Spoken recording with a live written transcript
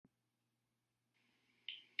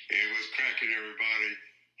cracking, everybody?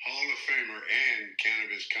 Hall of Famer and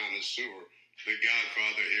cannabis connoisseur, the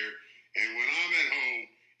Godfather here. And when I'm at home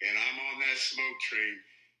and I'm on that smoke train,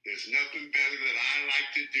 there's nothing better that I like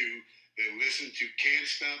to do than listen to Can't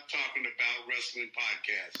Stop Talking About Wrestling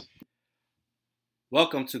podcast.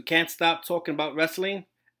 Welcome to Can't Stop Talking About Wrestling,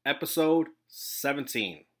 episode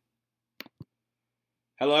 17.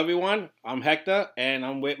 Hello, everyone. I'm Hector, and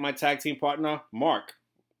I'm with my tag team partner, Mark.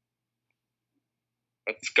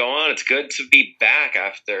 What's going on? It's good to be back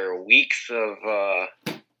after weeks of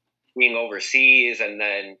being overseas and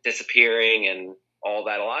then disappearing and all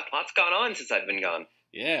that. Lots gone on since I've been gone.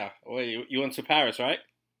 Yeah. Well, you went to Paris, right?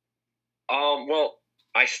 Well,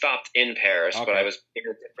 I stopped in Paris, Okay. but I was in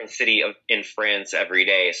a different city in France every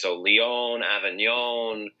day. So Lyon,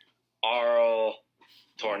 Avignon, Arles,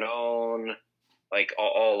 Tournon, like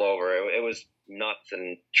all over. It was nuts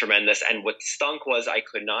and tremendous. And what stunk was I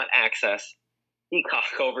could not access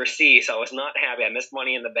Peacock overseas. So I was not happy. I missed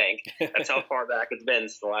Money in the Bank. That's how far back it's been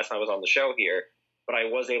since the last time I was on the show here. But I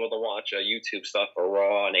was able to watch YouTube stuff for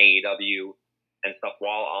Raw and AEW and stuff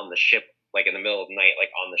while on the ship, like in the middle of the night, like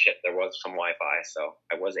on the ship. There was some Wi-Fi, so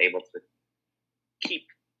I was able to keep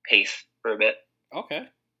pace for a bit. Okay.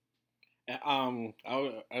 I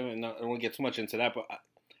won't get too much into that, but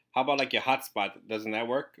how about like your hotspot? Doesn't that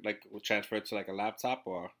work? Like transfer it to like a laptop,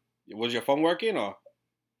 or was your phone working, or?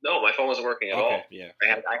 No, my phone wasn't working at all. Yeah. I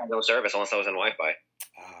had no service unless I was in Wi-Fi.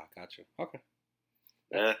 Ah, gotcha. Okay.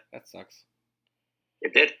 Yeah. That sucks.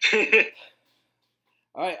 It did.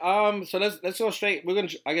 All right. So let's go straight. We're gonna,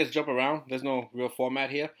 I guess, jump around. There's no real format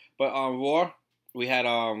here, but Raw, we had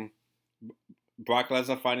Brock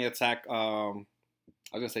Lesnar finally attack. I was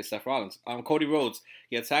gonna say Seth Rollins. Cody Rhodes.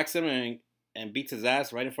 He attacks him and beats his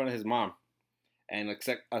ass right in front of his mom, and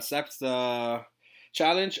accepts the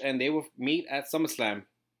challenge. And they will meet at SummerSlam.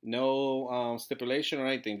 No stipulation or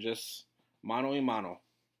anything, just mano a mano.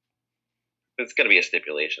 It's going to be a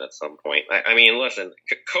stipulation at some point. I mean, listen,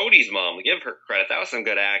 Cody's mom, give her credit. That was some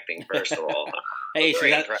good acting, first of all. Hey,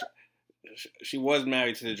 she was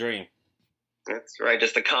married to the Dream. That's right,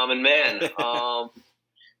 just a common man.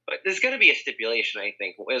 But there's going to be a stipulation, I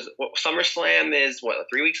think. SummerSlam is,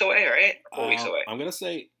 3 weeks away, right? 4 weeks away. I'm going to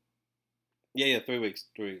say, yeah, 3 weeks.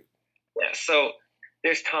 3 weeks. Yeah, so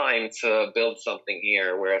there's time to build something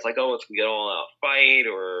here where it's like, oh, let's get all out fight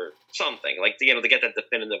or something, like to get that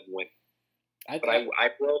definitive win. I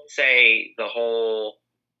will say the whole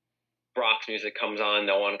Brock's music comes on,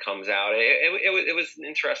 no one comes out. It was an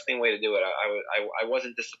interesting way to do it. I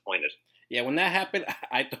wasn't disappointed. Yeah, when that happened,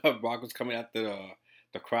 I thought Brock was coming out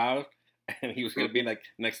the crowd, and he was going to be like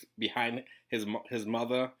behind his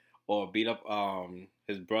mother or beat up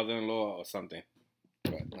his brother-in-law or something.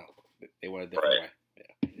 But no, they went a different way.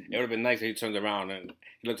 Yeah, it would have been nice if he turned around and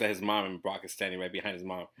he looks at his mom and Brock is standing right behind his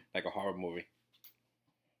mom like a horror movie.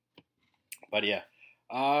 But yeah,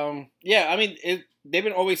 I mean, they've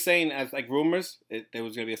been always saying as like rumors there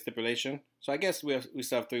was gonna be a stipulation. So I guess we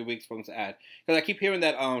still have 3 weeks for them to add, because I keep hearing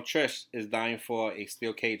that Trish is dying for a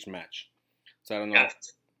steel cage match. So I don't know.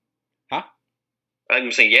 Yes. Huh?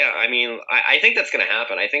 I'm saying yeah. I mean, I think that's gonna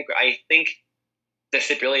happen. I think the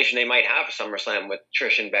stipulation they might have for SummerSlam with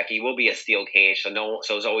Trish and Becky will be a steel cage,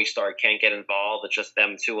 so Zoe Stark can't get involved. It's just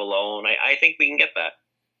them two alone. I think we can get that.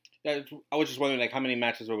 Yeah, I was just wondering, like, how many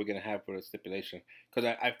matches are we going to have for the stipulation?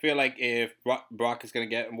 Because I feel like if Brock is going to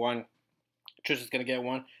get one, Trish is going to get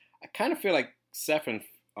one, I kind of feel like Seth and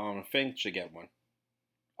Finn should get one.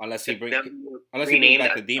 Unless he brings back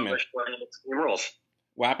the Demon. Extreme Rules.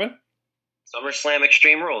 What happened? SummerSlam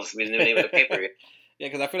Extreme Rules. We didn't name of the pay-per-view. Yeah,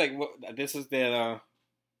 because I feel like this is their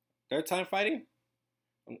third time fighting?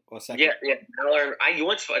 Or second? Yeah. Balor.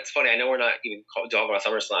 It's funny. I know we're not even talking about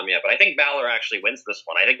SummerSlam yet, but I think Balor actually wins this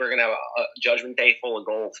one. I think we're gonna have a Judgment Day full of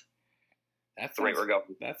gold. That's the way we're going.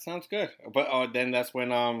 That sounds good. But then that's when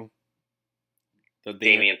the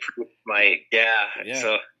Damian Priest might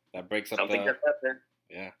So that breaks up something the there.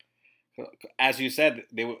 Yeah. As you said,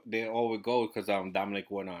 they all would go because Dominic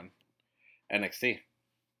went on NXT,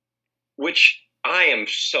 which I am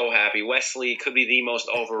so happy. Wesley could be the most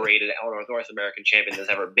overrated North American champion there's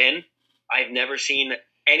ever been. I've never seen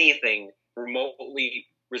anything remotely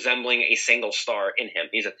resembling a single star in him.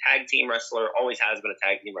 He's a tag team wrestler, always has been a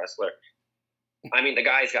tag team wrestler. I mean, the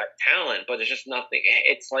guy's got talent, but there's just nothing.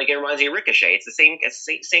 It's like it reminds me of Ricochet. It's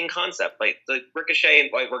the same concept. Like the Ricochet,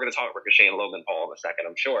 like we're going to talk Ricochet and Logan Paul in a second,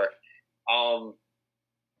 I'm sure.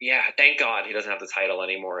 Yeah, thank God he doesn't have the title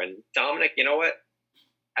anymore. And Dominic, you know what?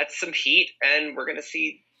 That's some heat, and we're going to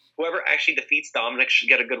see whoever actually defeats Dominic should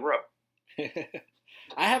get a good rub.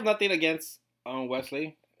 I have nothing against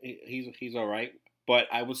Wesley. He's all right, but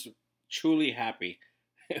I was truly happy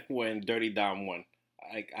when Dirty Dom won.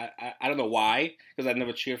 I don't know why, because I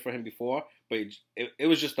never cheered for him before, but it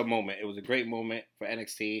was just a moment. It was a great moment for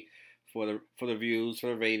NXT, for the views, for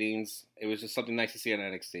the ratings. It was just something nice to see on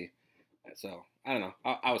NXT. So I don't know.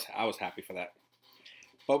 I was happy for that.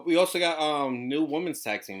 But we also got new women's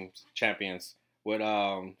tag team champions with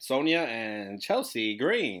Sonya and Chelsea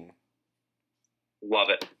Green. Love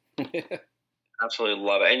it. Absolutely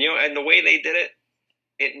love it. And and the way they did it,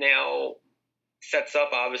 it now sets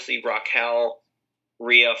up obviously Raquel,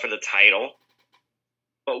 Rhea for the title.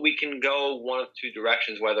 But we can go one of two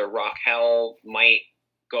directions, whether Raquel might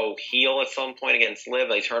go heel at some point against Liv,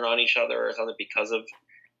 they turn on each other or something because of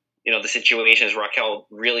the situation is Raquel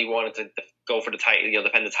really wanted to go for the title,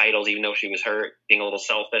 defend the titles, even though she was hurt, being a little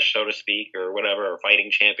selfish, so to speak, or whatever, or fighting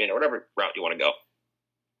champion, or whatever route you want to go.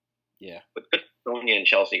 Yeah. But good for Sonya and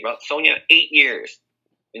Chelsea. About Sonya, 8 years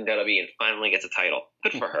in WWE and finally gets a title.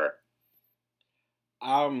 Good for her.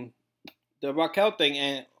 The Raquel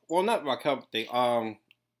thing, not Raquel thing,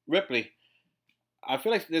 Ripley, I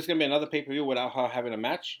feel like there's going to be another pay-per-view without her having a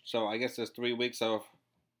match, so I guess there's 3 weeks of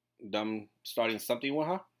them starting something with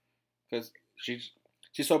her. Because she's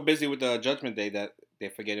so busy with the Judgment Day that they're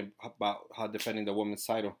forgetting about her defending the women's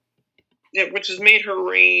title. Yeah, which has made her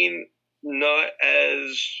reign not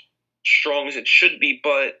as strong as it should be.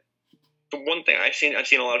 But the one thing I've seen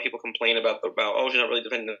a lot of people complain about she's not really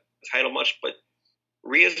defending the title much. But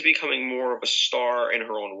Rhea's becoming more of a star in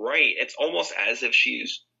her own right. It's almost as if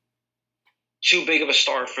she's too big of a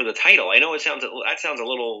star for the title. I know that sounds a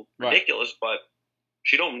little ridiculous, but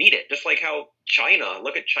she don't need it. Just like how China,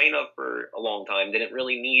 look at China for a long time, didn't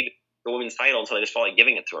really need the women's title until they just felt like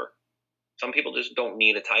giving it to her. Some people just don't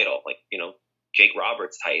need a title, like, Jake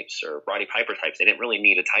Roberts types or Roddy Piper types. They didn't really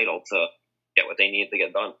need a title to get what they needed to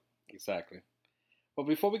get done. Exactly. Well,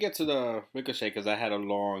 before we get to the Ricochet, because I had a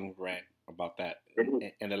long rant about that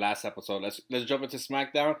in the last episode, let's jump into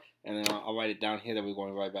SmackDown, and then I'll write it down here that we're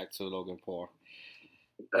going right back to Logan Paul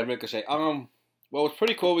and Ricochet. Well, it was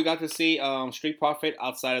pretty cool. We got to see Street Profit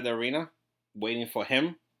outside of the arena, waiting for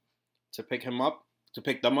him to pick them up,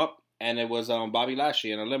 and it was Bobby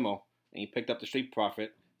Lashley in a limo, and he picked up the Street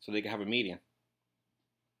Profit so they could have a meeting.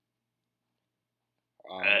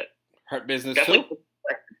 Hurt Business too.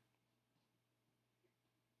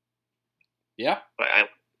 Yeah,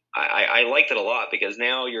 I liked it a lot because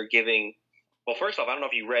now you're giving. Well, first off, I don't know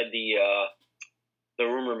if you read the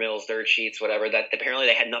rumor mills, dirt sheets, whatever, that apparently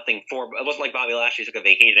they had nothing for. It wasn't like Bobby Lashley took a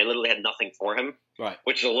vacation. They literally had nothing for him, right?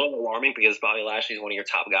 Which is a little alarming because Bobby Lashley is one of your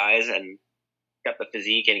top guys and got the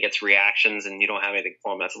physique and he gets reactions and you don't have anything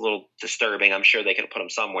for him. That's a little disturbing. I'm sure they could have put him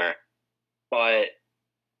somewhere, but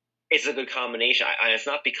it's a good combination. It's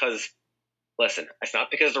not because, listen, it's not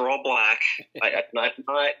because they're all black. I'm not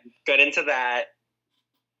good into that.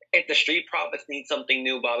 If the Street Profits need something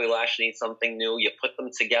new, Bobby Lashley needs something new, you put them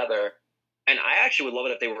together. And I actually would love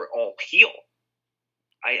it if they were all heel.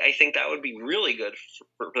 I think that would be really good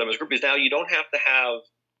for them as a group, because now you don't have to have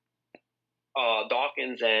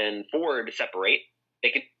Dawkins and Ford separate. They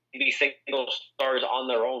could be single stars on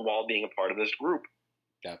their own while being a part of this group.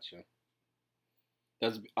 Gotcha.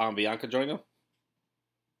 Does Bianca join them?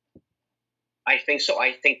 I think so.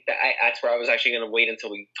 I think that's where I was actually going to wait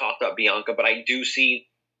until we talk about Bianca, but I do see,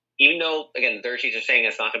 even though, again, the dirt sheets are saying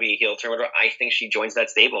it's not going to be a heel turn, I think she joins that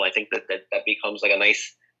stable. I think that becomes like a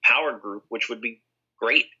nice power group, which would be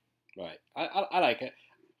great. Right. I like it.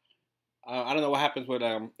 I don't know what happens with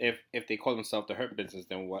if they call themselves the Hurt Business,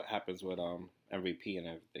 then what happens with MVP and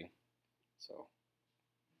everything. So.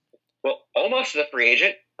 Well, Omos is a free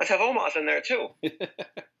agent. Let's have Omos in there too.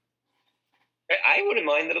 I wouldn't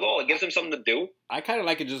mind it at all. It gives them something to do. I kind of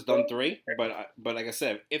like it just done 3, but like I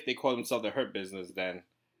said, if they call themselves the Hurt Business, then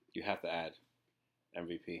you have to add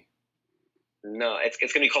MVP. No, it's going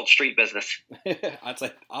to be called Street Business.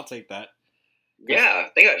 I'll take that. Yeah,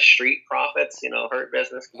 they got Street Profits, Hurt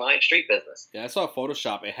Business, combined Street Business. Yeah, I saw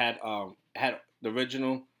Photoshop. It had the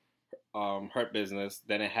original Hurt Business,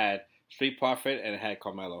 then it had Street Profit, and it had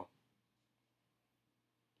Carmelo.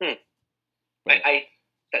 But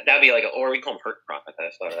that'd be like or we call him Hurt Profit. I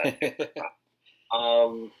started that.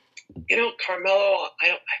 Carmelo,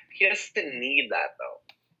 he doesn't need that though.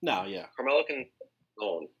 No, yeah. Carmelo can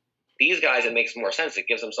own. These guys, it makes more sense. It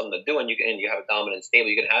gives them something to do, and you have a dominant stable.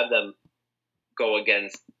 You can have them go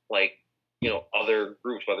against other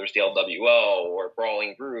groups, whether it's the LWO or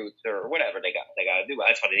Brawling Brutes or whatever they got to do. But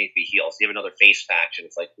that's why they need to be heels. You have another face faction.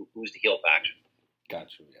 It's like who's the heel faction?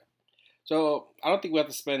 Gotcha. Yeah. So I don't think we have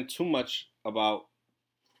to spend too much about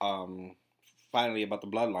finally about the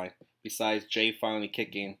bloodline. Besides Jay finally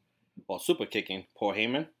super kicking Paul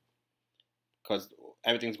Heyman, because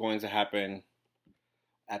everything's going to happen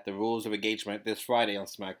at the Rules of Engagement this Friday on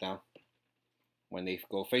SmackDown when they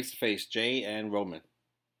go face to face, Jay and Roman.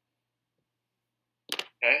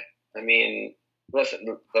 Okay, I mean, listen,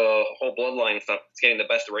 the whole Bloodline stuff is getting the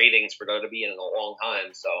best ratings for WWE in a long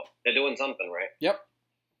time, so they're doing something right. Yep.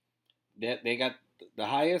 They got the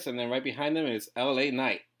highest, and then right behind them is LA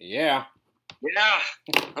Knight. Yeah. Yeah.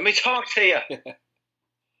 Let me talk to you.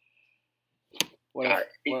 What else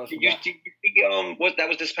we got? What that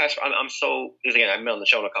was this past? I'm so because again I've been on the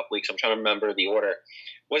show in a couple weeks. So I'm trying to remember the order.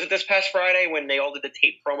 Was it this past Friday when they all did the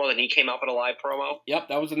tape promo and he came out with a live promo? Yep,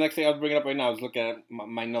 that was the next thing I was bringing up right now. I was looking at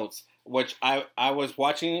my notes, which I was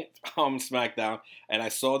watching SmackDown, and I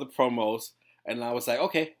saw the promos, and I was like,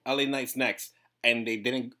 okay, LA Knight's next, and they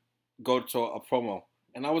didn't go to a promo,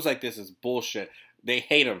 and I was like, this is bullshit. They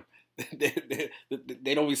hate him.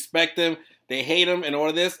 They don't respect him. They hate him and all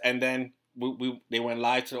of this, and then they went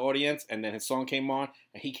live to the audience, and then his song came on,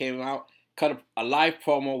 and he came out, cut a live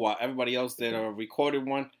promo while everybody else did a recorded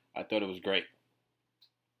one. I thought it was great.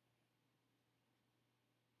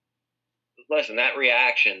 Listen, that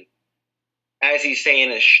reaction, as he's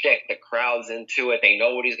saying his shtick, the crowd's into it. They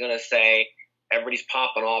know what he's going to say. Everybody's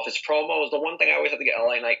popping off. His promo is the one thing I always have to get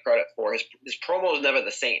LA Knight credit for. His promo is never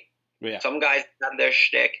the same. Yeah. Some guys have their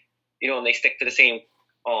shtick, and they stick to the same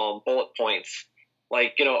bullet points.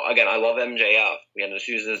 Like, again, I love MJF. We have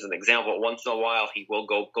to use this as an example. Once in a while, he will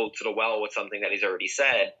go to the well with something that he's already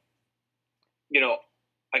said. MJF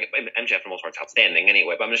for the most part is outstanding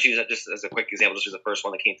anyway, but I'm just using it just as a quick example. This was the first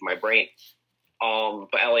one that came to my brain.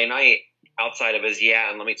 But LA Knight, outside of his,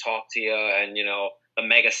 and let me talk to you, and, the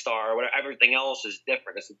megastar, whatever, everything else is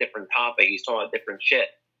different. It's a different topic. He's talking about different shit.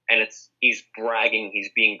 And he's bragging, he's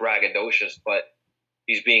being braggadocious, but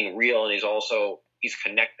he's being real, and he's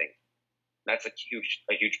connecting. That's a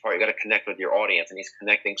huge part. You got to connect with your audience, and he's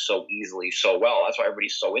connecting so easily, so well. That's why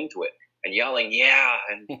everybody's so into it and yelling,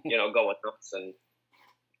 and going nuts, and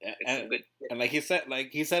it's good. And like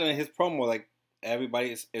he said in his promo, like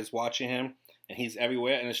everybody is watching him, and he's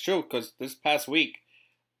everywhere, and it's true because this past week,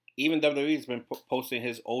 even WWE's been posting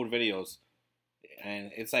his old videos,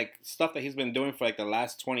 and it's like stuff that he's been doing for like the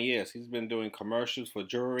last 20 years. He's been doing commercials for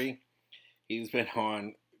jewelry. He's been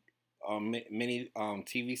on mini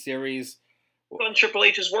TV series. On Triple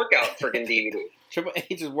H's workout freaking DVD. Triple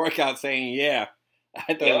H's workout saying, yeah.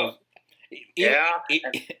 I thought it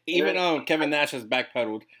was, even Kevin Nash has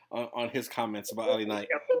backpedaled on his comments about LA Knight.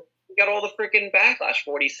 He got all the freaking backlash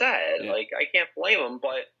for what he said. Yeah. Like, I can't blame him,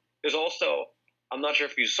 but there's also, I'm not sure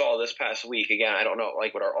if you saw this past week, again, I don't know,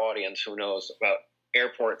 like with our audience, who knows about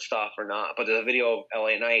airport stuff or not, but there's a video of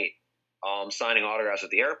LA Knight signing autographs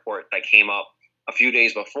at the airport that came up a few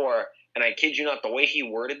days before. And I kid you not, the way he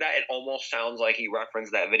worded that, it almost sounds like he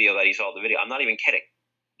referenced that video that he saw the video. I'm not even kidding.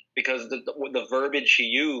 Because the verbiage he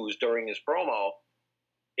used during his promo,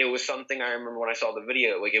 it was something I remember when I saw the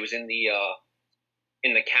video. Like, it was in the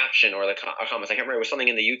caption or the comments. I can't remember. It was something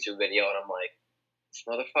in the YouTube video. And I'm like, this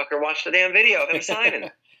motherfucker watched the damn video of him signing.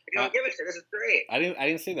 Give it to. This is great. I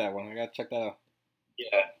didn't see that one. I got to check that out.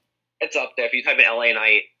 Yeah. It's up there. If you type in LA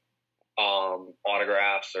Knight,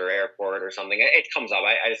 autographs or airport or something, it comes up.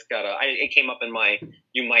 I just gotta. It came up in my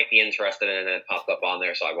you might be interested in it, and it popped up on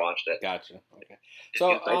there, so I watched it. Gotcha. Okay.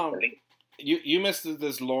 So you missed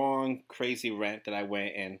this long crazy rant that I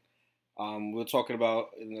went in. We were talking about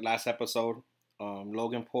in the last episode,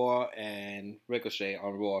 Logan Paul and Ricochet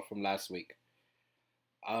on Raw from last week.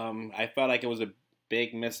 I felt like it was a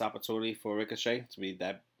big missed opportunity for Ricochet to be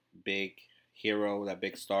that big hero, that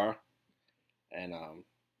big star, and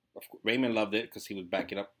Raymond loved it because he was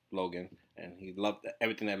backing up Logan, and he loved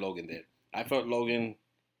everything that Logan did. I felt Logan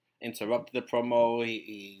interrupted the promo.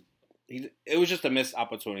 It was just a missed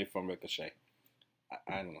opportunity from Ricochet.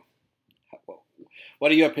 I don't know.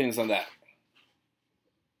 What are your opinions on that?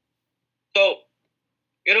 So,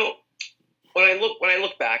 when I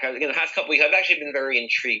look back, again, the past couple weeks, I've actually been very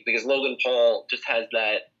intrigued because Logan Paul just has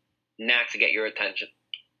that knack to get your attention.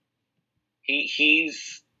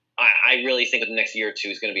 I really think in the next year or two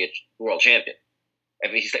he's going to be a world champion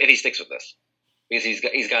if he sticks with this, because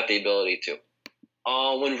he's got the ability to.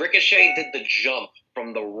 When Ricochet did the jump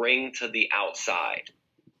from the ring to the outside,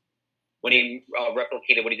 when he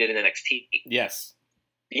replicated what he did in NXT, yes,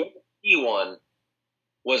 the NXT one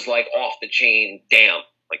was like off the chain. Damn,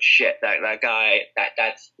 like shit. That guy,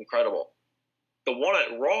 that's incredible. The one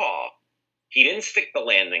at Raw, he didn't stick the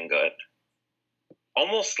landing good.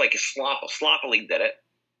 Almost like sloppily did it.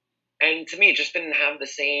 And to me, it just didn't have the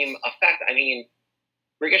same effect. I mean,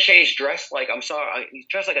 Ricochet's dressed like, I'm sorry, he's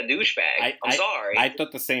dressed like a douchebag. I'm sorry. I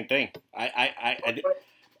thought the same thing. I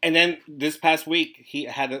and then this past week, he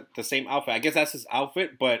had the same outfit. I guess that's his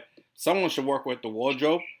outfit, but someone should work with the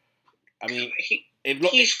wardrobe. I mean,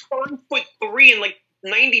 he's 5'3" and like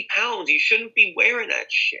 90 pounds. He shouldn't be wearing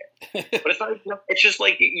that shit. But it's not. It's just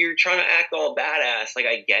like you're trying to act all badass. Like,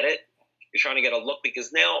 I get it. You're trying to get a look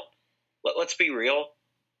because now, let's be real.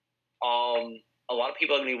 A lot of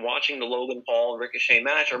people are going to be watching the Logan Paul Ricochet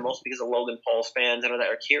match, or mostly because of Logan Paul's fans and that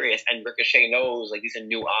are curious. And Ricochet knows like these are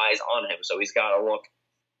new eyes on him, so he's got to look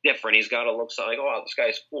different. He's got to look something like, oh, wow, this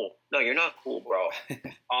guy's cool. No, you're not cool, bro.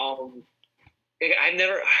 I've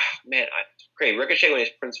never, man, great. Ricochet with his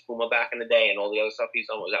Prince Puma back in the day and all the other stuff he's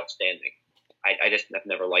done was outstanding. I've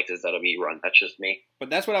never liked his WWE run. That's just me. But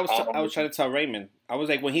that's what I was trying to tell Raymond. I was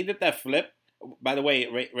like, when he did that flip. By the way,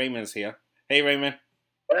 Raymond's here. Hey, Raymond.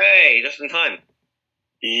 Hey, just in time.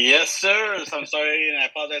 Yes, sir. I'm sorry, and I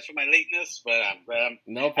apologize for my lateness, but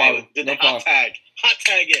no problem. I did the hot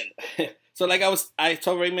tag in. So, like I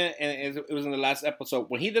told Raymond, and it was in the last episode,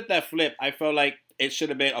 when he did that flip, I felt like it should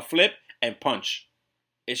have been a flip and punch.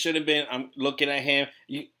 It should have been, I'm looking at him.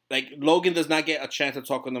 Logan does not get a chance to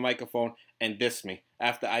talk on the microphone and diss me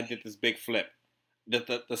after I did this big flip.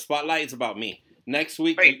 The spotlight is about me. Next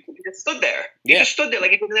week, right? You just stood there. You just stood there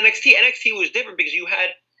like it was in NXT. NXT was different because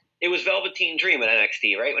it was Velveteen Dream in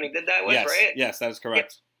NXT, right? When he did that, right? Yes, that is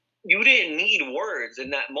correct. You didn't need words in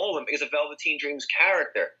that moment because of Velveteen Dream's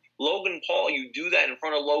character. Logan Paul, you do that in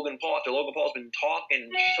front of Logan Paul after Logan Paul's been talking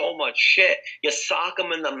so much shit. You sock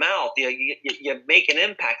him in the mouth. You make an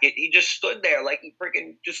impact. He just stood there like he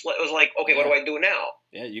freaking just was like, okay, what do I do now?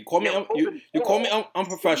 Yeah, you call me you call me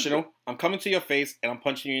unprofessional. I'm coming to your face and I'm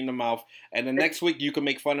punching you in the mouth. And the next week you can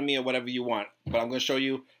make fun of me or whatever you want, but I'm gonna show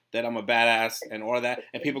you that I'm a badass and all of that,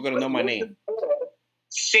 and people are gonna know my name.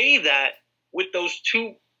 Say that with those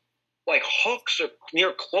two like hooks or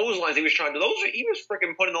near clotheslines he was trying to. He was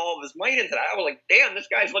freaking putting all of his might into that. I was like, damn, this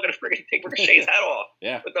guy's looking to freaking take Ricochet's head off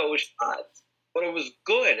with those shots. But it was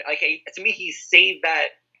good. Like, to me, he saved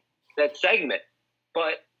that segment.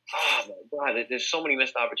 But oh my God, there's so many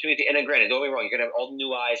missed opportunities. And then, granted, don't get me wrong, you're gonna have all the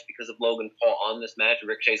new eyes because of Logan Paul on this match.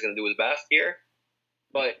 Ricochet's gonna do his best here,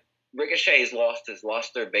 but Ricochet's lost his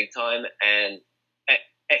luster big time. And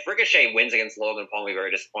if Ricochet wins against Logan Paul, I'll be very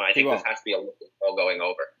disappointed. I think this has to be a Logan Paul going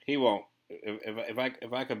over. He won't.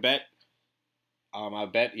 If I could bet, I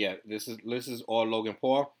bet this is all Logan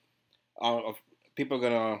Paul. People are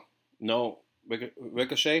gonna know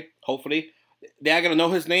Ricochet. Hopefully, they're gonna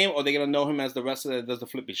know his name, or they're gonna know him as the wrestler that does the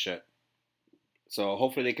flippy shit. So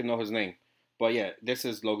hopefully they can know his name. But yeah, this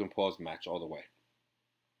is Logan Paul's match all the way.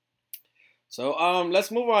 So let's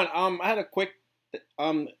move on. I had a quick.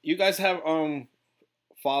 You guys have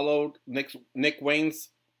followed Nick Wayne's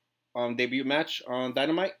debut match on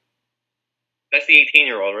Dynamite? That's the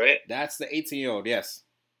 18-year-old, right? That's the 18-year-old, yes.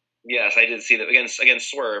 Yes, I did see that against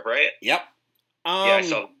Swerve, right? Yep. Yeah,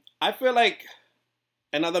 so I feel like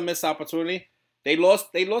another missed opportunity. They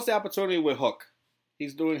lost the opportunity with Hook.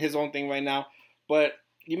 He's doing his own thing right now. But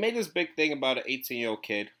you made this big thing about an 18-year-old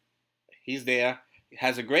kid. He's there. He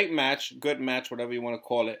has a great match, good match, whatever you want to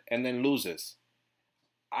call it, and then loses.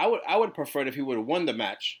 I would prefer if he would have won the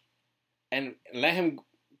match and let him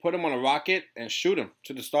put him on a rocket and shoot him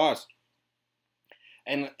to the stars.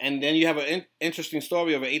 And then you have an interesting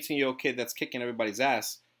story of an 18-year-old kid that's kicking everybody's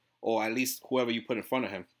ass, or at least whoever you put in front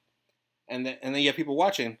of him. And then you have people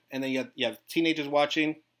watching, and then you have teenagers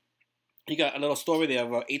watching. You got a little story there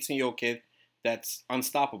of an 18-year-old kid that's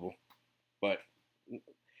unstoppable. But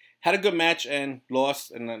had a good match and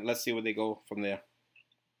lost, and then let's see where they go from there.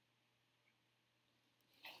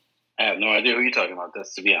 I have no idea who you're talking about,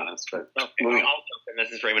 this, to be honest. But I'll jump in.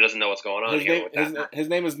 Mrs. Raymond doesn't know what's going on. His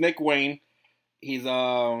name is Nick Wayne. He's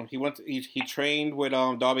he trained with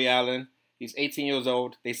Darby Allin. He's 18 years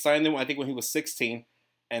old. They signed him, I think, when he was 16,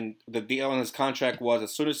 and the deal on his contract was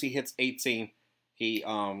as soon as he hits 18, he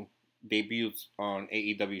debuts on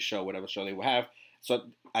AEW show, whatever show they will have. So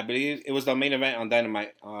I believe it was the main event on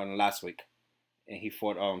Dynamite on last week, and he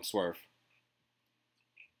fought Swerve.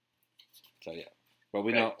 So yeah. But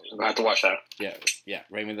we know I have to watch that. Yeah.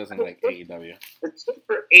 Raymond doesn't like AEW. It's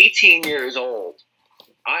for 18 years old.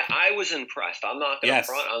 I was impressed. I'm not going to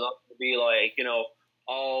front. I'm not going to be like,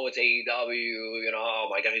 oh, it's AEW. Oh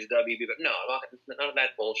my God, he's WB. But no, I'm not. None of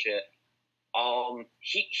that bullshit.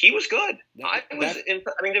 He was good. I mean,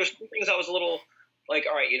 there was some things I was a little like,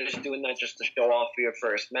 all right, you're just doing that just to show off for your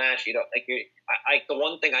first match. You don't like. The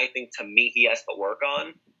one thing I think to me he has to work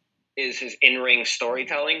on is his in-ring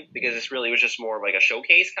storytelling, because this really was just more of like a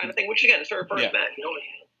showcase kind of thing, which again, it's for a first match.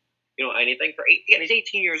 You know anything for 8? Again, he's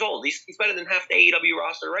 18 years old. He's better than half the AEW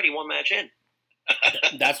roster already. One match in.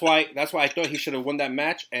 That's why I thought he should have won that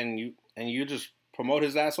match, and you just promote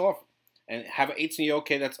his ass off and have an 18-year-old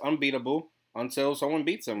kid that's unbeatable, until someone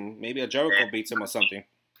beats him. Maybe a Jericho beats him or something.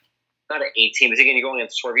 Not an 18, but again, you're going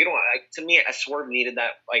against Swerve. You don't. To me, a Swerve needed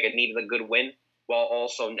that. Like, it needed a good win. While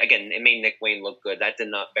also, again, it made Nick Wayne look good. That did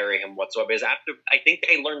not bury him whatsoever. Because after, I think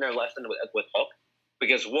they learned their lesson with Hook.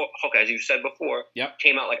 Because Hook, as you said before,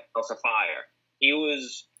 came out like a house of fire. He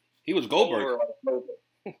was Goldberg.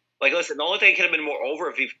 Like, listen, the only thing could have been more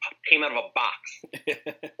over if he came out of a box.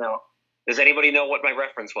 Now, does anybody know what my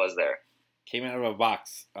reference was there? Came out of a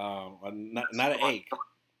box. Not an egg.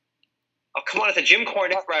 Oh, come on! It's a Jim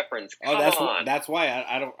Cornette reference. Come on. That's why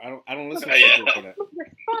I don't listen to Jim Cornette.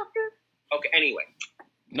 Okay. Anyway.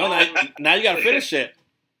 No, now you gotta finish it.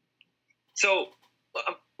 So,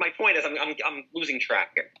 my point is, I'm losing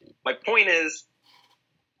track here. My point is,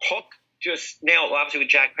 Hook just now, obviously with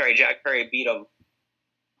Jack Perry. Jack Perry beat him.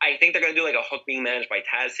 I think they're going to do like a Hook being managed by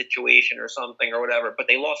Taz situation or something or whatever, but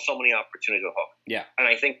they lost so many opportunities with Hook. Yeah. And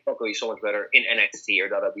I think Hook will be so much better in NXT or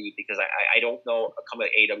WWE because I don't know a company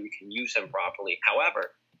like AEW can use him properly. However,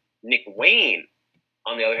 Nick Wayne,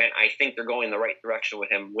 on the other hand, I think they're going in the right direction with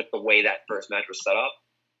him with the way that first match was set up.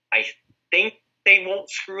 I think they won't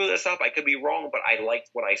screw this up. I could be wrong, but I liked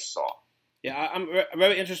what I saw. Yeah, I'm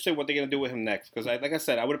very interested in what they're going to do with him next because, like I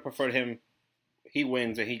said, I would have preferred he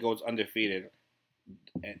wins and he goes undefeated.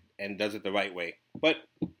 And does it the right way. But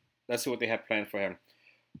let's see what they have planned for him.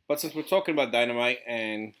 But since we're talking about Dynamite,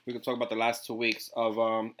 and we can talk about the last 2 weeks of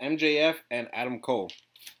MJF and Adam Cole.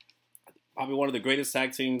 Probably one of the greatest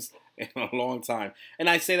tag teams in a long time. And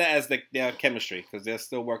I say that as their chemistry, because they're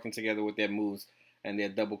still working together with their moves and their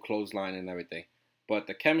double clothesline and everything. But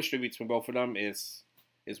the chemistry between both of them is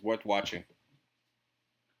worth watching.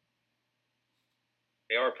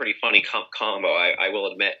 They are a pretty funny combo, I will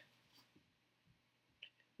admit.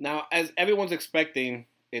 Now, as everyone's expecting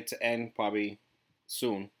it to end probably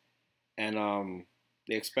soon, and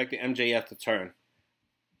they're expecting MJF to turn,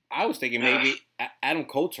 I was thinking maybe Adam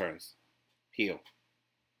Cole turns heel.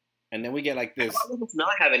 And then we get like this. How about let's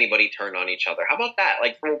not have anybody turn on each other? How about that?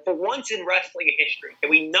 Like, for once in wrestling history, can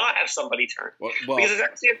we not have somebody turn? Well, because it's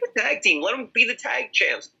actually a good tag team. Let them be the tag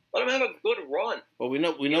champs. Let them have a good run. Well, we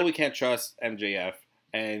know we can't trust MJF.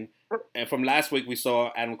 And from last week, we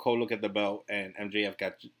saw Adam Cole look at the belt, and MJF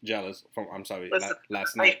got jealous.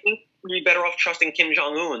 Last night. I think we'd be better off trusting Kim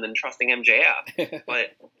Jong-un than trusting MJF.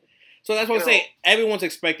 But so that's what I'm saying. Everyone's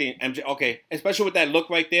expecting MJ. Okay, especially with that look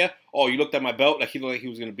right there. Oh, you looked at my belt? Like he looked like he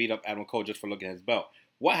was going to beat up Adam Cole just for looking at his belt.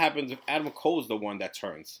 What happens if Adam Cole's the one that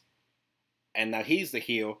turns? And now he's the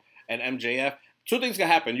heel, and MJF. Two things can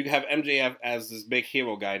happen. You can have MJF as this big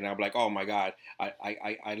hero guy, and I'm like, oh my God,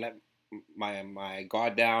 I let my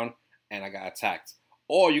guard down and I got attacked.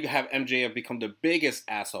 Or you can have MJF become the biggest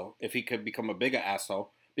asshole if he could become a bigger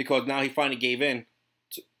asshole because now he finally gave in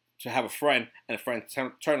to have a friend and a friend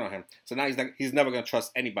turn on him. So now he's never going to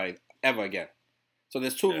trust anybody ever again. So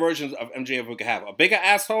there's two versions of MJF who could have a bigger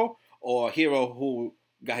asshole or a hero who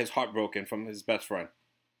got his heart broken from his best friend.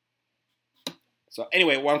 So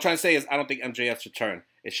anyway, what I'm trying to say is I don't think MJF should turn.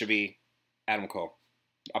 It should be Adam Cole.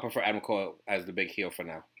 I prefer Adam Cole as the big heel for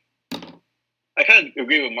now. I kind of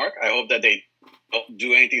agree with Mark. I hope that they don't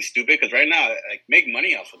do anything stupid because right now, like, make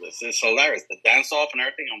money off of this. It's hilarious. The dance off and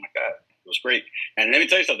everything. Oh my God, it was great. And let me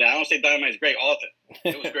tell you something. I don't say Dynamite is great. All of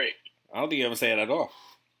it. It was great. I don't think you ever say it at all.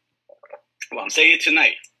 Well, I'm saying it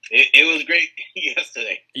tonight. It was great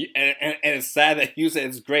yesterday. And it's sad that you said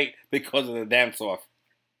it's great because of the dance off.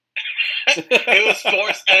 It was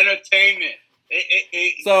sports entertainment.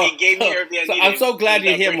 It gave me everything I needed. I'm so glad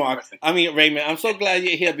you're here, Mark. I mean, Raymond, I'm so glad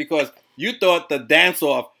you're here because you thought the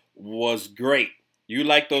dance-off was great. You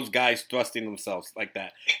like those guys thrusting themselves like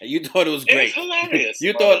that. You thought it was great. It was hilarious.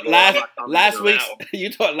 You thought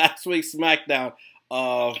last week's SmackDown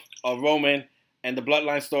of Roman and the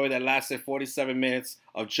Bloodline story that lasted 47 minutes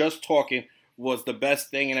of just talking was the best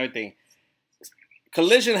thing and everything.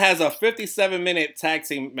 Collision has a 57-minute tag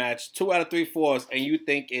team match, 2 out of 3 falls, and you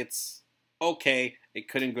think it's okay. It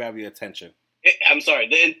couldn't grab your attention. I'm sorry.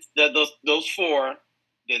 Those 4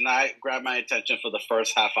 did not grab my attention for the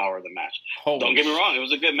first half hour of the match. Don't get me wrong. It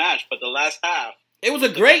was a good match, but the last half... It was a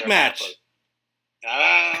great match.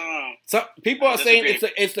 So people are saying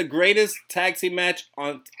it's the greatest tag team match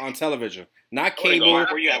on television. Not cable.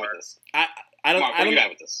 Where you at with this? I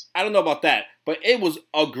don't know about that, but it was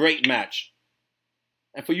a great match.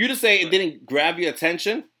 And for you to say it didn't grab your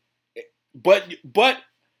attention, but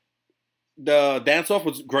the dance-off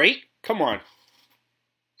was great? Come on.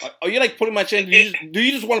 Are you like putting my chin? Do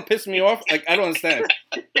you just want to piss me off? Like, I don't understand.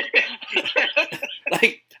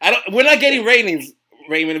 We're not getting ratings,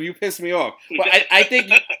 Raymond, if you piss me off. But I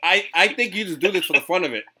think you just do this for the fun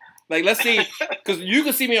of it. Like, let's see, because you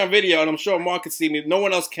can see me on video, and I'm sure Mark can see me. No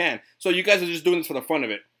one else can. So you guys are just doing this for the fun of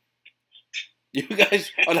it. You guys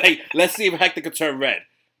are like, let's see if Hector can turn red.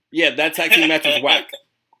 Yeah, that tag team match was whack.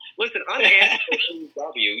 Listen, I'm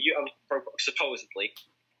anti-AEW, supposedly,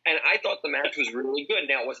 and I thought the match was really good.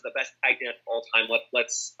 Now, was it the best tag team of all time?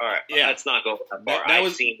 Let's not go that far.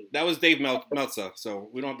 That was Dave Meltzer, so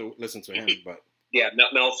we don't have to listen to him. But yeah,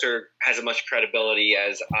 Meltzer has as much credibility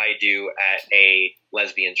as I do at a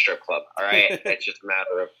lesbian strip club. All right, it's just a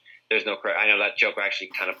matter of there's no credit. I know that joke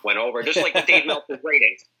actually kind of went over, just like the Dave Meltzer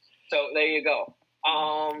ratings. So there you go.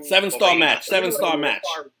 7-star match. 7-star match.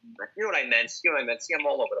 You know what I meant. See, I'm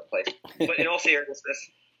all over the place. But in all seriousness,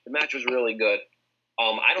 the match was really good.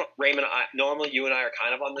 Raymond, normally you and I are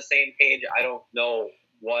kind of on the same page. I don't know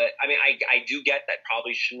what, I mean, I do get that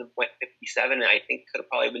probably shouldn't have went 57, and I think could have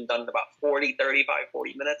probably been done in about 40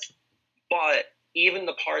 minutes. But even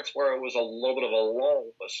the parts where it was a little bit of a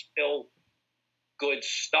lull was still good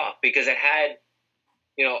stuff because it had,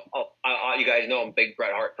 you guys know I'm a big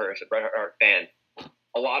Bret Hart fan.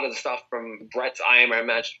 A lot of the stuff from Bret's Iron Man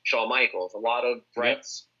match with Shawn Michaels, a lot of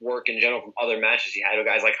Bret's work in general from other matches he had with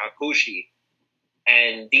guys like Hakushi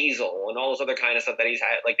and Diesel and all this other kind of stuff that he's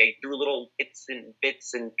had. Like, they threw little bits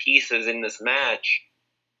and pieces in this match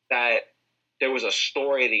that there was a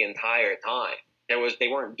story the entire time. They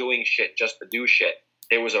weren't doing shit just to do shit.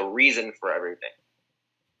 There was a reason for everything.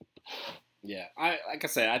 Yeah, I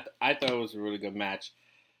thought it was a really good match.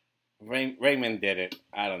 Raymond did it.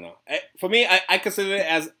 I don't know. For me, I consider it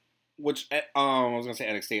as I was gonna say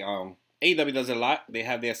NXT. AEW does it a lot. They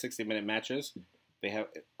have their 60-minute matches.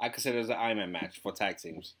 I consider it as an Iron Man match for tag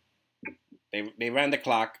teams. They ran the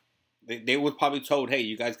clock. They were probably told, hey,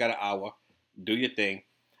 you guys got an hour, do your thing,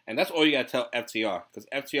 and that's all you gotta tell FTR because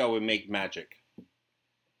FTR would make magic.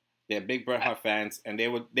 They're big Bret Hart fans, and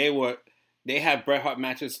they have Bret Hart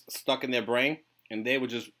matches stuck in their brain, and they would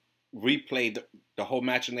just replay the whole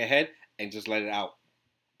match in their head and just let it out.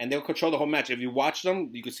 And they'll control the whole match. If you watch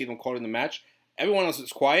them, you can see them calling the match. Everyone else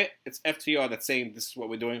is quiet. It's FTR that's saying this is what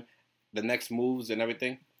we're doing, the next moves and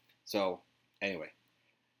everything. So, anyway.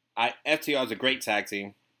 FTR is a great tag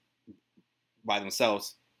team by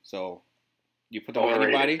themselves. So, you put them on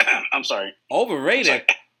anybody. I'm sorry. Overrated?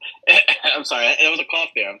 I'm sorry. It was a cough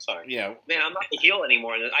there. I'm sorry. Yeah. Man, I'm not the heel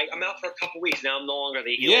anymore. I'm out for a couple weeks. Now I'm no longer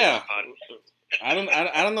the heel. Yeah. I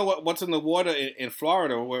don't know what's in the water in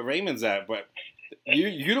Florida where Raymond's at, but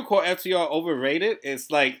you to call FTR overrated, it's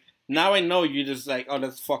like now I know you just like, oh,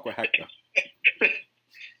 let's fuck with Hector.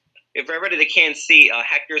 If for everybody that can't see,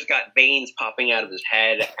 Hector's got veins popping out of his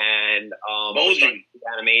head and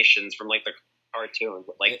animations from like the cartoons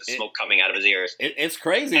with like the smoke coming out of his ears. It's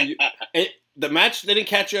crazy. The match didn't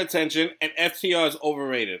catch your attention, and FTR is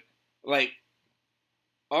overrated. Like,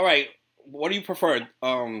 all right, what do you prefer?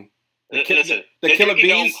 The Killer Bees?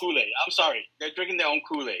 Their own Kool-Aid. I'm sorry. They're drinking their own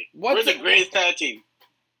Kool-Aid. We're the greatest tag team.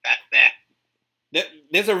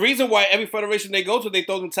 There's a reason why every federation they go to, they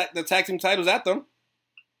throw the tag team titles at them.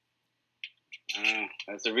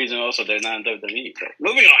 That's the reason also they're not in WWE. So,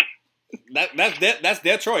 moving on. That's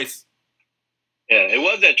their choice. Yeah, it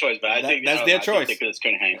was their choice, but I think that's their choice. They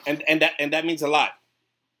couldn't hang. And that means a lot.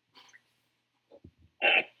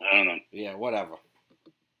 I don't know. Yeah, whatever.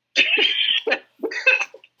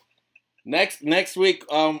 Next week,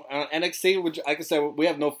 NXT, which like I said, we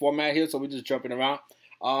have no format here, so we're just jumping around.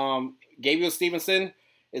 Gabriel Stevenson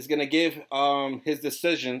is gonna give his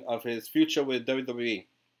decision of his future with WWE.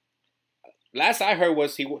 Last I heard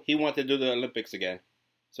was he wanted to do the Olympics again,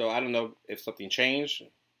 so I don't know if something changed.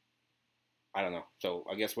 I don't know, so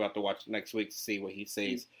I guess we'll have to watch next week to see what he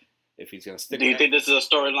says if he's gonna stick. Do you think this is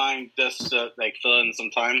a storyline just like fill in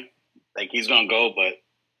some time, like he's gonna go, but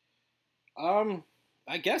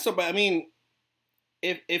I guess so, but I mean,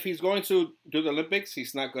 if he's going to do the Olympics,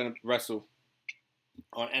 he's not going to wrestle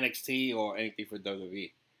on NXT or anything for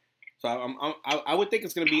WWE. So I would think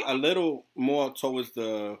it's going to be a little more towards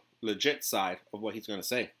the legit side of what he's going to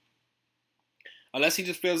say. Unless he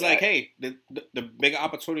just feels like, hey, the bigger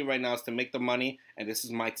opportunity right now is to make the money, and this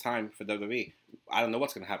is my time for WWE. I don't know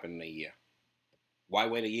what's going to happen in a year. Why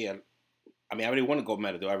wait a year? I mean, I already want to go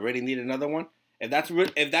meta. Do I really need another one? If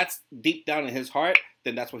that's deep down in his heart,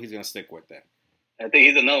 then that's what he's going to stick with then. I think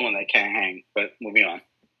he's another one that can't hang, but moving on.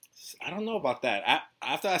 I don't know about that.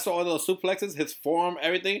 After I saw all those suplexes, his form,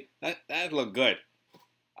 everything, that looked good.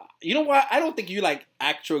 You know what? I don't think you like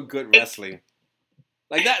actual good wrestling.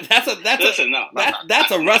 Like that's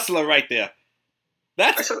a wrestler right there.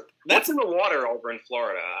 That's in the water over in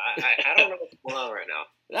Florida. I don't know what's going on right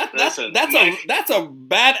now. That's a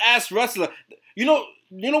badass wrestler. You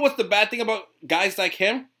know what's the bad thing about guys like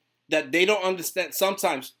him? That they don't understand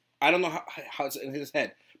sometimes. I don't know how it's in his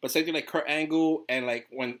head, but same thing like Kurt Angle and like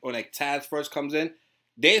when like Taz first comes in,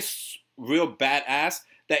 they're real badass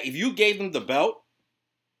that if you gave them the belt,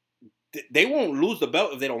 they won't lose the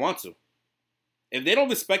belt if they don't want to. If they don't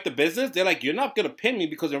respect the business, they're like, you're not going to pin me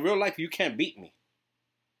because in real life you can't beat me.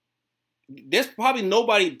 There's probably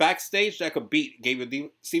nobody backstage that could beat Gabriel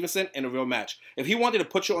Stevenson in a real match. If he wanted to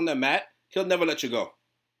put you on the mat, he'll never let you go.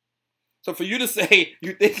 So for you to say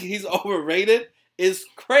you think he's overrated is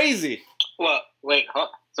crazy. Well, wait, huh?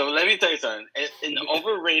 So let me tell you something.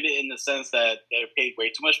 Overrated in the sense that they paid way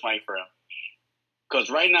too much money for him. Because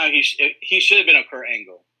right now he should have been a Kurt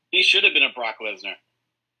Angle. He should have been a Brock Lesnar.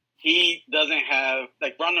 He doesn't have,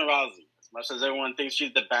 like Ronda Rousey, as much as everyone thinks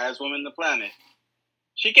she's the baddest woman on the planet,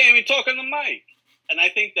 she can't even talk on the mic. And I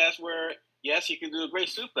think that's where, yes, you can do a great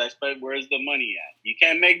suplex, but where's the money at? You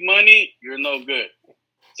can't make money, you're no good.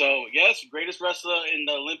 So, yes, greatest wrestler in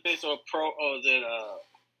the Olympics or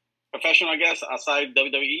professional, I guess, outside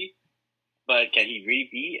WWE. But can he really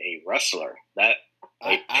be a wrestler?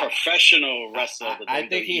 Professional wrestler. I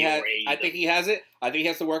think he has. I think he has it. I think he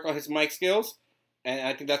has to work on his mic skills, and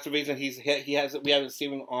I think that's the reason he has. We haven't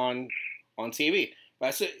seen him on TV.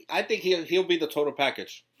 But I think he'll be the total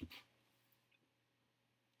package.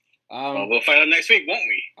 Well, we'll find out next week, won't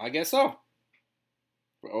we? I guess so.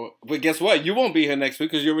 But guess what? You won't be here next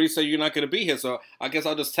week because you already said you're not going to be here. So I guess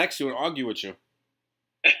I'll just text you and argue with you.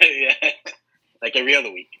 Yeah, like every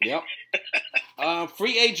other week. Yep.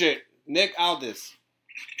 Free agent Nick Aldis.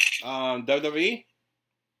 WWE.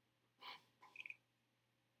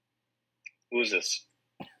 Who's this?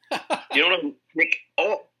 You don't know Nick?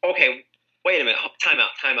 Oh, okay. Wait a minute. Time out.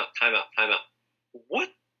 What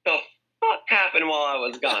the fuck happened while I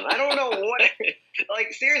was gone? I don't know what.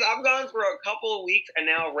 Like, seriously, I'm gone for a couple of weeks, and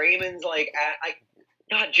now Raymond's like,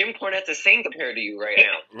 God, Jim Cornette's the same compared to you right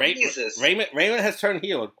now. Jesus. Raymond has turned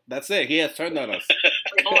heel. That's it. He has turned on us.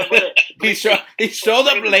 He showed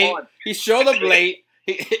up late. He showed up late.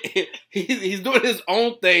 He's doing his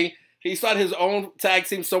own thing. He started his own tag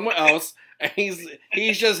team somewhere else, and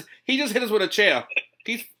he just hit us with a chair.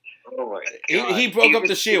 He broke up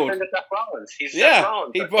the Shield.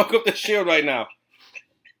 He broke up the Shield right now.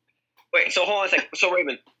 Wait, so hold on a second. So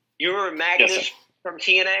Raymond, you were Magnus from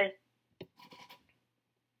TNA?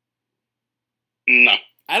 No.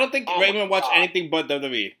 I don't think Raymond watched anything but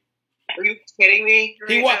WWE. Are you kidding me?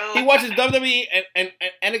 He watches WWE and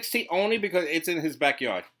NXT only because it's in his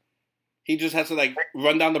backyard. He just has to like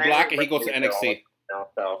run down the block and he goes to NXT.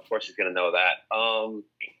 So of course he's gonna know that.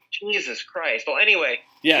 Jesus Christ. Well, anyway,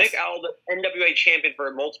 yes. Nick Aldis, NWA champion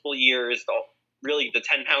for multiple years. Really, the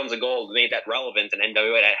 10 pounds of gold made that relevant, and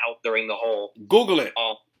NWA that helped during the whole Google it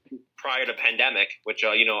prior to pandemic, which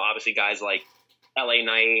obviously guys like LA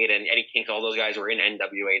Knight and Eddie King, all those guys were in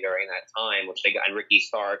NWA during that time, which they got, and Ricky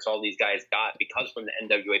Starks, all these guys got because from the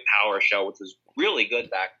NWA Power Show, which was really good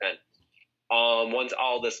back then. Once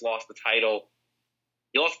Aldis lost the title,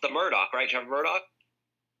 he lost to Murdoch, right? Did you have Murdoch?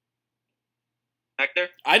 Hector?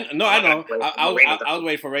 I know. I was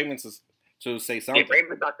waiting for Raymond to say something. Yeah,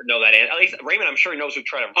 Raymond not to know that. At least Raymond, I'm sure he knows who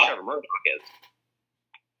Trevor Murdoch is.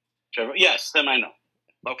 Trevor, yes, him I know.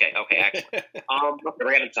 Okay, excellent. I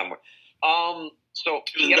read it somewhere. So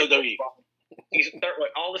he's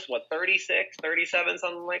Aldis, 36, 37,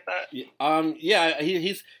 something like that. Yeah,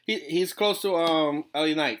 he's close to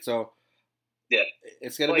LA Knight, so yeah,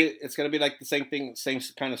 it's gonna be like the same thing, same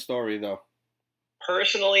kind of story though.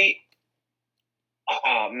 Personally,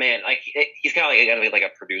 oh man, like he's got to be like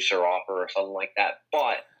a producer offer or something like that.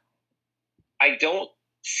 But I don't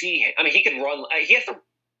see. I mean, he could run. He has to.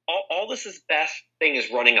 Aldis's best thing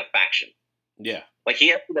is running a faction. Yeah, like he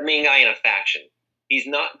has to be the main guy in a faction. He's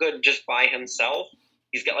not good just by himself.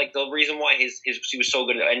 He's got like the reason why he was so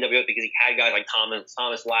good at NWO because he had guys like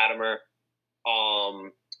Thomas Latimer,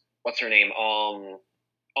 what's her name? Oh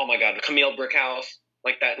my God, Camille Brickhouse,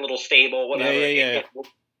 like that little stable, whatever. Yeah.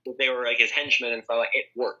 They were like his henchmen and stuff. Like it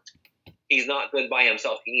worked. He's not good by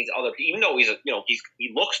himself. He needs other people. Even though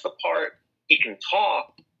he looks the part, he can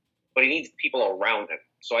talk, but he needs people around him.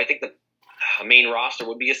 So I think the main roster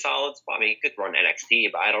would be a solid spot. I mean, he could run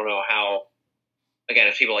NXT, but I don't know how. Again,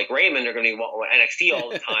 if people like Raymond are going to be NXT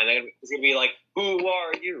all the time, it's going to be like, who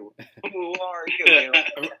are you? Who are you?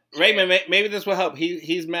 Raymond, maybe this will help.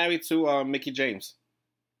 He's married to Mickie James.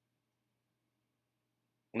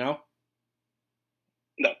 No?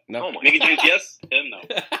 No. Oh Mickie James, yes. Him,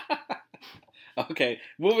 no. Okay,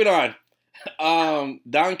 moving on.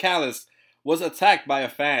 Don Callis was attacked by a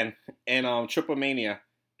fan in Triple Mania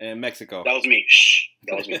in Mexico. That was me. Shh.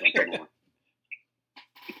 That was me.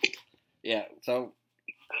 Yeah, so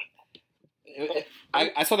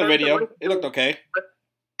I saw the video. It looked okay.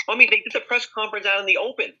 I mean, they did the press conference out in the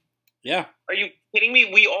open. Yeah. Are you kidding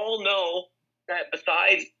me? We all know that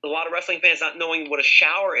besides a lot of wrestling fans not knowing what a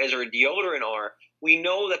shower is or a deodorant are, we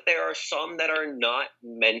know that there are some that are not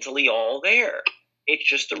mentally all there. It's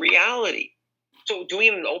just a reality. So doing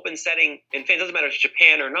it in an open setting, and fans, doesn't matter if it's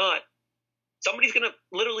Japan or not, somebody's going to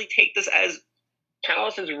literally take this as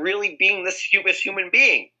Callis is really being this human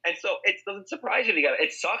being. And so it doesn't surprise you.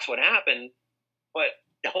 It sucks what happened, but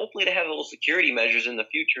hopefully they have little security measures in the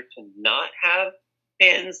future to not have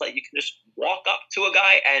fans like you can just walk up to a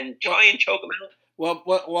guy and try and choke him out.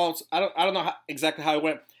 Well, I don't know exactly how it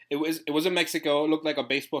went. It was in Mexico. It looked like a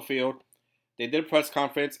baseball field. They did a press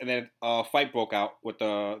conference, and then a fight broke out with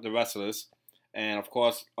the wrestlers. And of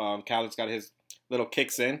course, Callis got his little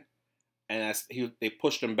kicks in, and as they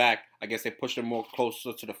pushed him back. I guess they pushed him more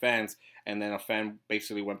closer to the fans, and then a fan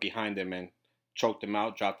basically went behind him and choked him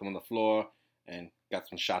out, dropped him on the floor, and got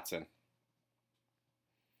some shots in.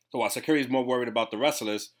 So while security's more worried about the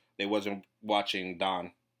wrestlers, they wasn't watching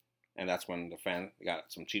Don, and that's when the fan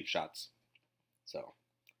got some cheap shots. So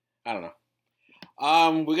I don't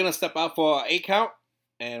know. We're gonna step out for an 8 count,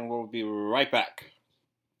 and we'll be right back.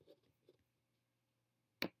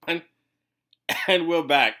 And we're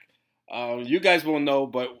back. You guys won't know,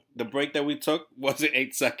 but the break that we took wasn't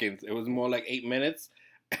 8 seconds. It was more like 8 minutes.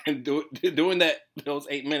 And doing those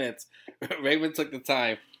 8 minutes, Raymond took the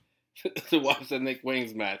time to watch the Nick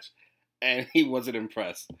Wayne's match, and he wasn't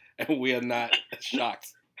impressed. And we are not shocked.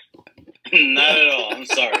 Not at all. I'm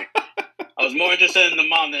sorry. I was more interested in the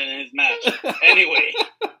mom than in his match. Anyway.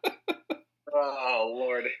 Oh,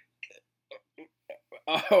 Lord.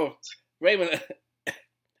 Oh, Raymond,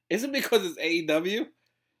 is it because it's AEW?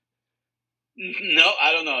 No,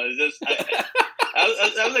 I don't know. Is this?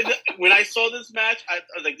 I was like, when I saw this match, I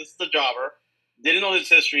was like, this is the jobber. Didn't know his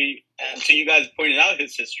history until you guys pointed out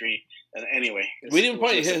his history. And anyway, we didn't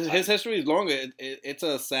point his history is longer. It's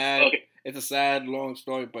a sad, It's a sad long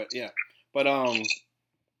story. But yeah,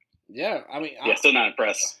 yeah. I mean, still not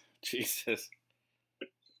impressed. Jesus,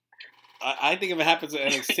 I think if it happens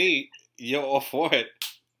at NXT, you're all for it.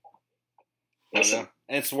 Listen.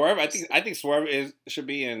 And Swerve, I think Swerve should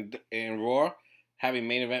be in Raw, having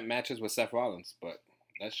main event matches with Seth Rollins, but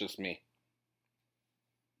that's just me.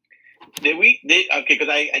 Okay, because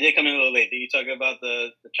I did come in a little late. Did you talk about the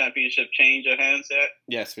championship change of hands yet?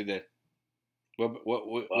 Yes, we did.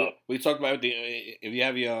 We talked about if you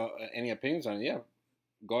have any opinions on it, yeah,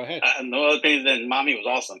 go ahead. No other opinions than Mommy was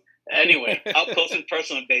awesome. Anyway, up close and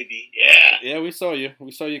personal, baby. Yeah. Yeah, we saw you.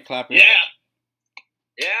 We saw you clapping. Yeah.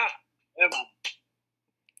 Yeah. Mom.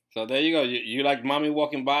 So there you go. You like Mommy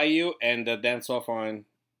walking by you and the dance off on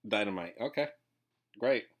Dynamite. Okay,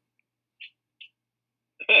 great.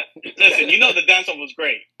 Listen, you know the dance off was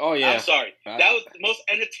great. Oh yeah. I'm sorry. That was the most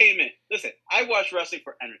entertainment. Listen, I watch wrestling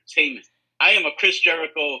for entertainment. I am a Chris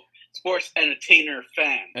Jericho sports entertainer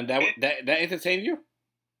fan. And that entertained you?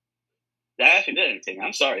 That actually did entertain me.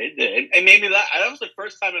 I'm sorry, it did. It made me laugh. That was the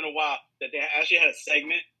first time in a while that they actually had a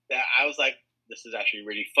segment that I was like, this is actually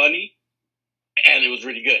really funny. And it was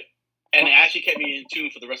really good. And it actually kept me in tune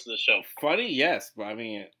for the rest of the show. Funny, yes. But I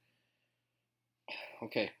mean,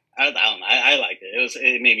 okay. I don't know. I liked it.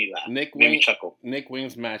 It made me laugh. Made me chuckle. Nick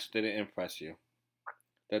Wayne's match didn't impress you.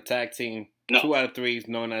 The tag team, no. 2 out of 3 is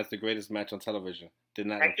known as the greatest match on television. Did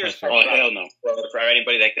not impress you. Oh, hell no. For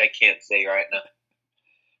anybody that I can't say right now.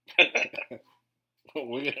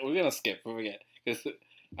 We're gonna skip. Forget. Because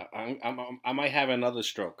I might have another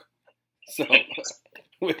stroke. So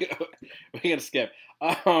we're gonna skip.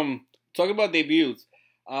 Talking about debuts.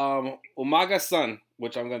 Umaga's son,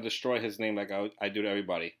 which I'm gonna destroy his name like I do to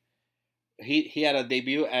everybody. He had a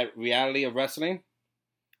debut at Reality of Wrestling.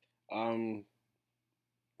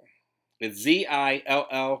 It's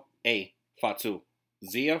Zilla Fatu.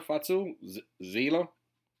 Zia Fatu? Zilla?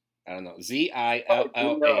 I don't know. Zilla.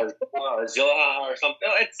 Zilla or something.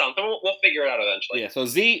 It's something. We'll figure it out eventually. Yeah. So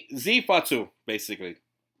Z Fatu basically.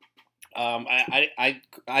 I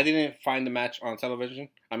didn't find the match on television.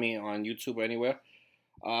 I mean on YouTube or anywhere.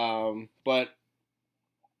 But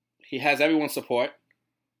he has everyone's support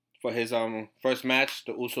for his first match.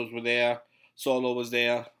 The Usos were there. Solo was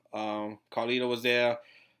there. Carlito was there.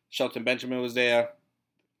 Shelton Benjamin was there.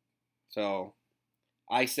 So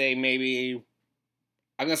I say maybe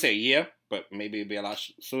I'm gonna say a year, but maybe it'll be a lot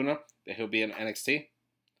sooner that he'll be in NXT.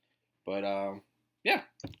 But yeah,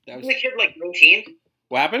 that was. Isn't the kid like 19?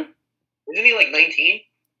 What happened? Isn't he like 19?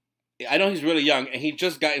 I know he's really young, and he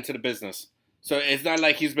just got into the business. So it's not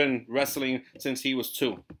like he's been wrestling since he was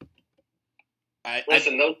 2.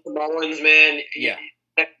 Listen, those Samoans, man. Yeah.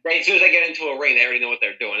 As soon as they get into a ring, they already know what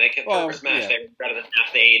they're doing. They can first match. They're better than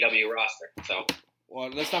half the AEW roster. So. Well,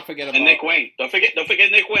 let's not forget about and Nick Wayne. Don't forget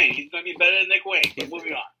Nick Wayne. He's gonna be better than Nick Wayne. But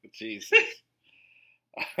moving on. Jesus.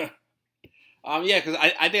 Yeah, because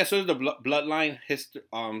I think as soon as the bloodline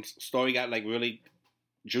story got like really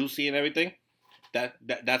juicy and everything,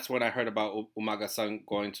 that's when I heard about Umaga's son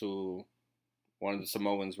going to one of the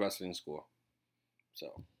Samoans wrestling school.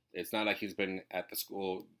 So it's not like he's been at the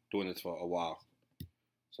school doing this for a while.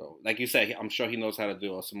 So, like you said, I'm sure he knows how to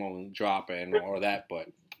do a Samoan drop and all of that, but...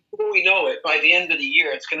 Before we know it, by the end of the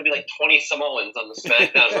year, it's going to be like 20 Samoans on the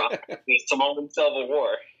SmackDown roster. The Samoan Civil War.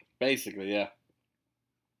 Basically, yeah.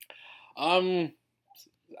 I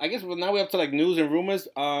guess now we're up to like news and rumors.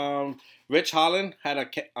 Rich Holland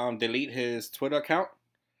had to delete his Twitter account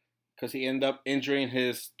because he ended up injuring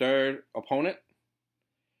his third opponent.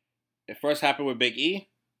 It first happened with Big E.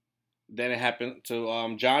 Then it happened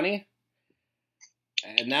to Johnny.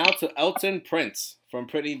 And now to Elton Prince from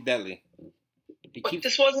Pretty Deadly.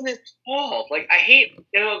 This wasn't his fault. Like, I hate,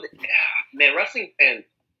 man, wrestling fans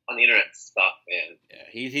on the internet stuff, man. Yeah,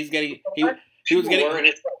 he's getting... He was getting...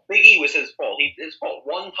 And Big E was his fault. His fault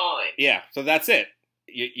one time. Yeah, so that's it.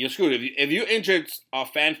 You're screwed. If you injured a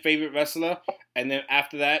fan favorite wrestler, and then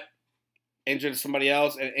after that, injured somebody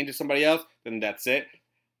else, then that's it.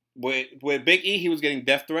 With Big E, he was getting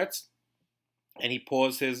death threats. And he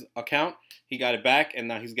paused his account. He got it back, and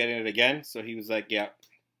now he's getting it again. So he was like, yeah.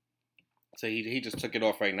 So he just took it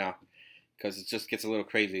off right now. Because it just gets a little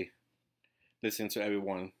crazy listening to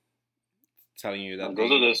everyone telling you that.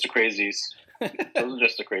 Those are just the crazies. Those are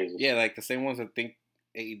just the crazies. Yeah, like the same ones that think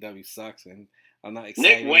AEW sucks, and I'm not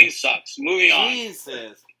excited. Nick Wayne sucks. Moving on.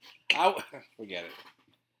 Jesus. Forget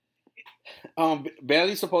it.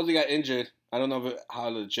 Bailey supposedly got injured. I don't know how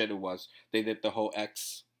legit it was. They did the whole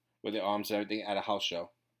X with their arms and everything at a house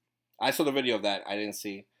show. I saw the video of that. I didn't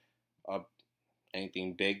see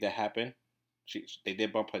anything big that happened. They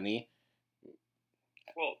did bump her knee.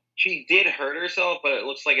 Well, she did hurt herself, but it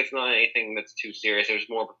looks like it's not anything that's too serious. It was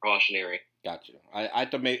more precautionary. Gotcha. I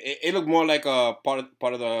thought maybe it looked more like a part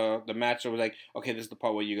of the match. It was like, okay, this is the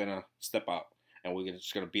part where you're gonna step out and we're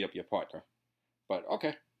just gonna beat up your partner. But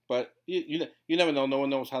okay, but you never know. No one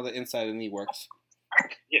knows how the inside of the knee works.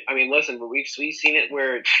 Yeah, I mean, listen, we've seen it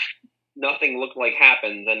where nothing looked like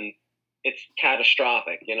happens, and it's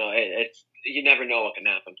catastrophic. It's you never know what can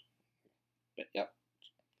happen. Yep.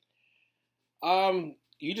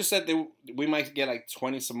 You just said we might get like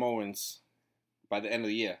 20 Samoans by the end of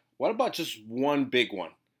the year. What about just one big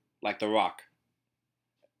one, like The Rock?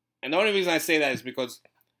 And the only reason I say that is because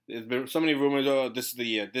there's been so many rumors. Oh, this is the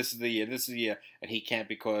year. This is the year. This is the year, and he can't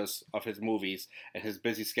because of his movies and his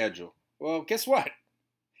busy schedule. Well, guess what?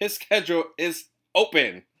 His schedule is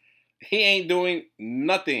open. He ain't doing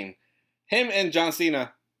nothing. Him and John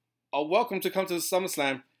Cena are welcome to come to the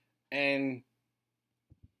SummerSlam and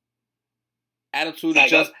attitude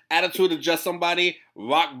adjust somebody,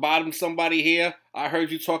 rock bottom somebody here. I heard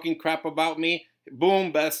you talking crap about me.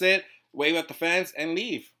 Boom, that's it. Wave at the fans and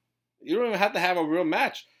leave. You don't even have to have a real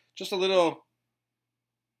match. Just a little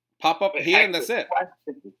pop up here and that's it.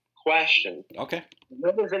 Question. Okay.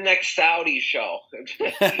 When is the next Saudi show?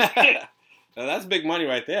 Now that's big money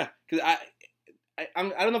right there. Because I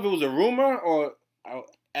don't know if it was a rumor or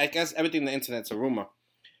I guess everything on the internet's a rumor.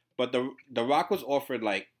 But the Rock was offered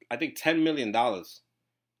like I think $10 million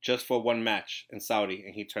just for one match in Saudi,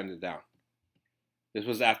 and he turned it down. This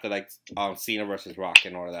was after like Cena versus Rock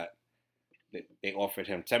and all of that. They offered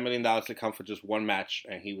him $10 million to come for just one match,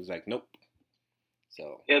 and he was like, nope.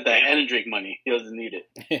 So he has that energy drink money. He doesn't need it.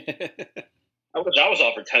 I wish I was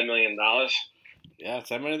offered $10 million. Yeah,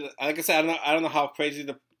 $10 million. Like I said, I don't know how crazy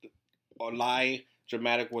or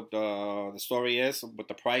dramatic what the story is with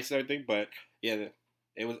the price and everything, but yeah,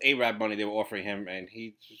 it was A-Rab money they were offering him, and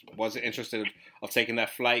he just wasn't interested of taking that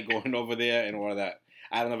flight, going over there, and all of that.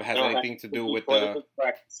 I don't know if it has anything to do with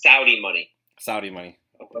Saudi money. Saudi money.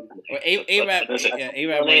 Well, A-Rab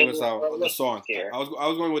money was the song. I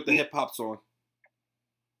was going with the hip hop song.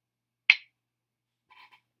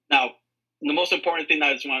 Now, the most important thing that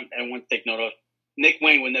I just want everyone to take note of: Nick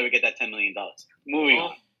Wayne will never get that $10 million. Moving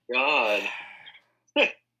on. God.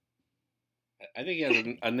 I think he has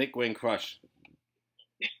a Nick Wayne crush.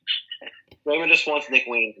 Raymond just wants Nick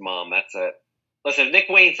Wayne's mom. That's it. Listen, if Nick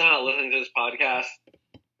Wayne's not listening to this podcast,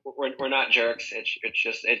 we're not jerks. It's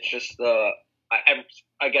just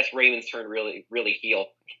I guess Raymond's turned really heel.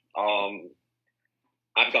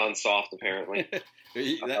 I've gone soft apparently.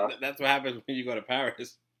 That's what happens when you go to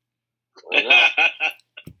Paris.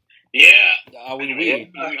 Yeah.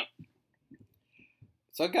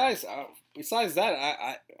 So guys, besides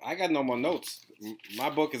that, I got no more notes. My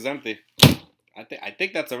book is empty. I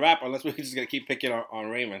think that's a wrap unless we're just gonna keep picking on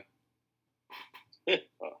Raymond.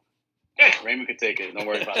 Raymond could take it. Don't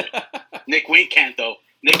worry about it. Nick Wayne can't, though.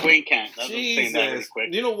 Nick Wayne can't. That's saying that really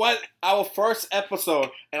quick. You know what? Our first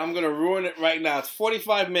episode, and I'm going to ruin it right now. It's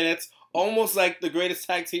 45 minutes, almost like the greatest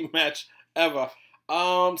tag team match ever.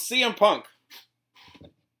 CM Punk.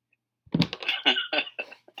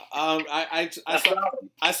 I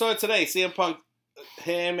saw it today. CM Punk,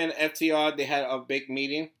 him and FTR, they had a big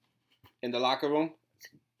meeting in the locker room.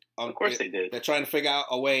 Of course they did. They're trying to figure out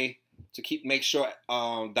a way to make sure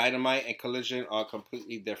Dynamite and Collision are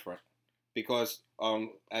completely different. Because,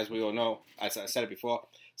 as we all know, as I said it before,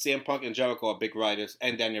 CM Punk and Jericho are big writers,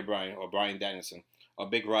 and Daniel Bryan, or Bryan Danielson, are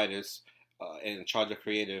big writers in charge of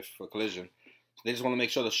creative for Collision. They just want to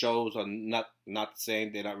make sure the shows are not the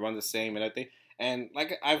same, they don't run the same and everything. And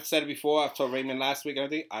like I've said it before, I've told Raymond last week and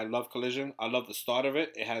everything, I love Collision. I love the start of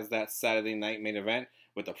it. It has that Saturday night main event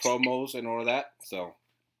with the promos and all of that. So,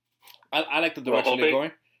 I like the direction they're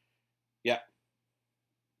going. Yeah.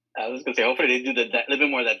 I was going to say, hopefully they do a little bit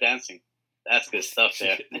more of that dancing. That's good stuff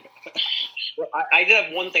there. Well, I did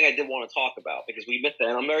have one thing I did want to talk about because we missed it,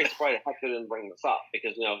 and I'm very surprised Hector didn't bring this up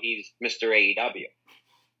because, he's Mr. AEW.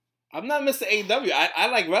 I'm not Mr. AEW. I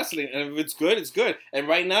like wrestling, and if it's good, it's good. And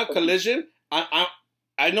right now, Collision, I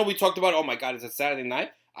know we talked about, oh my God, it's a Saturday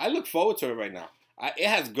night. I look forward to it right now. It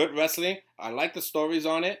has good wrestling. I like the stories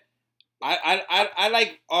on it. I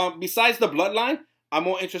like, besides the Bloodline, I'm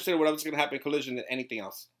more interested in whatever's going to happen in Collision than anything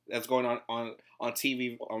else that's going on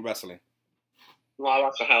TV on wrestling. Well, I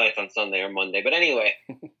watched the highlights on Sunday or Monday. But anyway,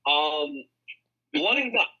 Blood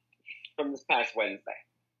and Guts from this past Wednesday.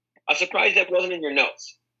 I'm surprised that wasn't in your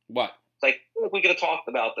notes. What? It's like, we could have talked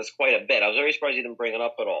about this quite a bit. I was very surprised you didn't bring it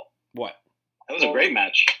up at all. What? That was a great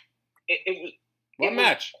match. It was. What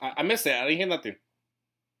match? I missed it. I didn't hear nothing.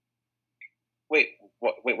 Wait,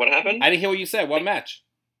 what happened? I didn't hear what you said. What match?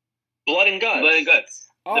 Blood and Guts. Blood and Guts.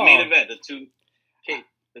 Oh. The main event.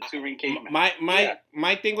 The two ring cage match.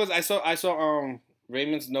 My thing was I saw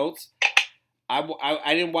Raymond's notes.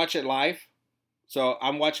 I didn't watch it live, so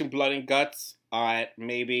I'm watching Blood and Guts at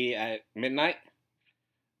midnight,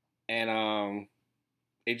 and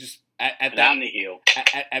it just at that the heel.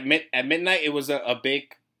 at midnight it was a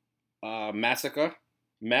big massacre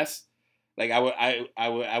mess. Like I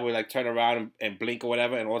would like turn around and blink or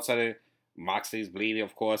whatever, and all of a sudden Moxley's bleeding,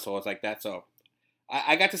 of course, so it's like that. So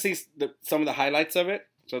I got to see some of the highlights of it,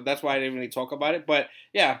 so that's why I didn't really talk about it. But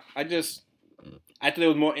yeah, I thought there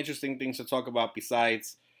was more interesting things to talk about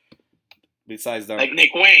besides them. Like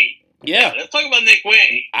Nick Wayne. Yeah, let's talk about Nick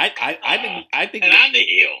Wayne. I think and I'm the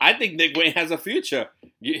heel. I think Nick Wayne has a future.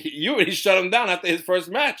 You already shut him down after his first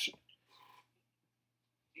match.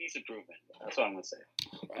 He's improvement. That's what I'm gonna say.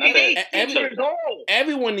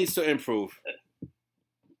 Everyone needs to improve.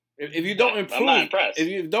 If you don't improve, I'm not impressed. If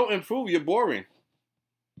you don't improve, you're boring.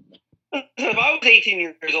 If I was 18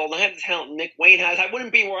 years old and I had the talent Nick Wayne has, I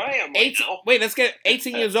wouldn't be where I am right now. Wait, let's get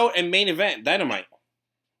 18 years old and main event Dynamite.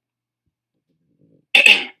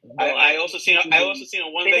 I also seen a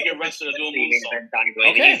one-legged wrestler do a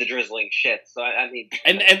moonsault. Okay, he's the drizzling shit. So I mean,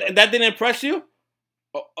 and that didn't impress you?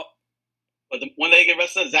 But the one-legged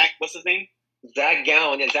wrestler, Zach, what's his name? Zach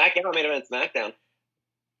Gowen. Yeah, Zach Gowen made it on SmackDown.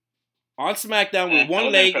 On SmackDown with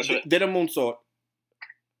one leg, did a moonsault.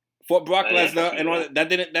 Fought Brock Lesnar and all that. That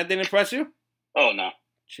didn't impress you? Oh no.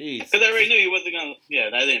 Jeez. Because I already knew he wasn't gonna. Yeah,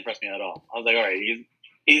 that didn't impress me at all. I was like, all right,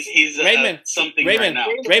 he's Raymond, something Raymond, right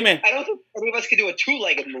now. Raymond. I don't think any of us could do a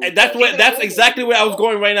two-legged move. And that's exactly where I was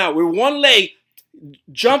going right now. With one leg,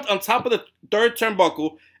 jumped on top of the third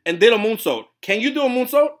turnbuckle and did a moonsault. Can you do a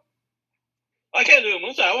moonsault? I can't do a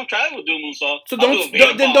moonsault. I won't try to do a moonsault. So don't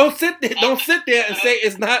sit there. Don't sit there and say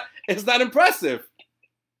it's not impressive.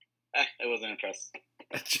 It wasn't impressive.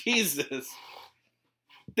 Jesus.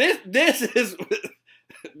 This is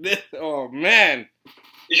oh man.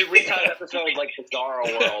 You should retitle episodes like Bizarro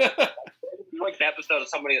World. Like the episode of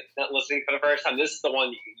somebody that's listening for the first time. This is the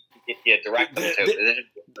one you direct them to. This is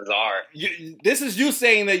bizarre. This is you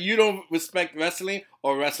saying that you don't respect wrestling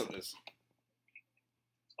or wrestlers.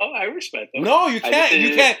 Oh, I respect them. No, you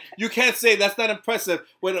can't. You can't say that's not impressive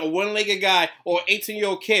when a one-legged guy or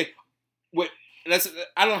 18-year-old kid with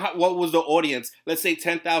I don't know what was the audience. Let's say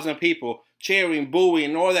 10,000 people cheering, booing,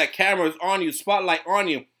 and all that. Cameras on you, spotlight on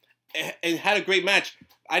you, and had a great match.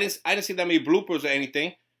 I didn't see that many bloopers or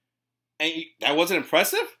anything, and that wasn't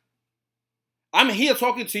impressive. I'm here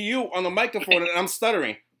talking to you on the microphone and I'm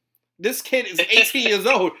stuttering. This kid is 18 years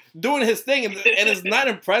old doing his thing and it's not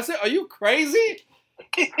impressive. Are you crazy?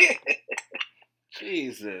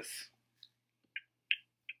 Jesus.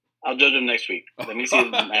 I'll judge him next week. Let me see the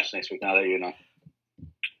match next week. Now that you know.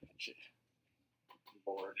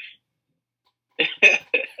 Bored.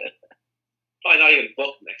 Probably not even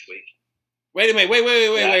booked next week. Wait a minute.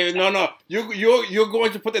 Wait. No. You're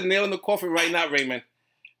going to put the nail in the coffin right now, Raymond.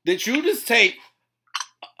 Did you just take,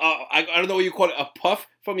 I don't know what you call it, a puff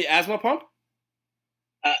from your asthma pump?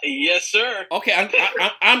 Yes, sir. Okay,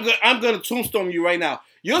 I'm gonna tombstone you right now.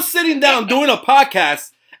 You're sitting down doing a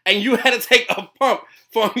podcast, and you had to take a pump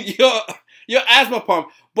from your asthma pump.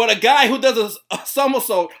 But a guy who does a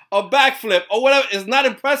somersault, a backflip, or whatever is not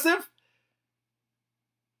impressive?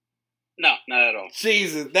 No, not at all.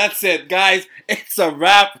 Jesus, that's it, guys. It's a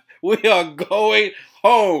wrap. We are going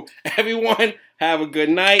home. Everyone, have a good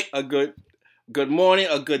night, a good morning,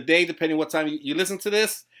 a good day, depending what time you listen to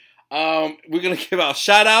this. We're going to give out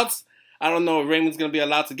shout-outs. I don't know if Raymond's going to be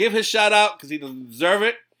allowed to give his shout-out because he doesn't deserve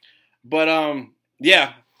it. But,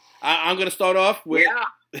 yeah, I'm going to start off with...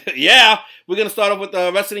 Yeah, we're going to start off with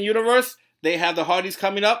the Wrestling Universe. They have the Hardys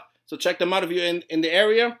coming up, so check them out if you're in the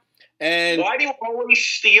area. And why do you always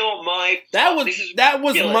steal my... That was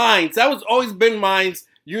mine. That was always been mine.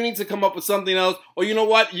 You need to come up with something else. Or you know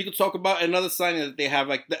what? You could talk about another signing that they have,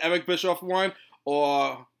 like the Eric Bischoff one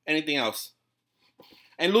or anything else.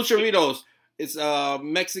 And Lucharitos. It's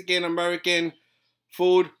Mexican-American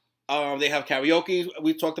food. They have karaoke.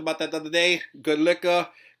 We talked about that the other day. Good liquor,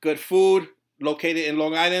 good food. Located in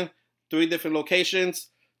Long Island. 3 different locations.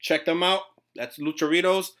 Check them out. That's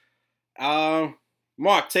Lucharitos.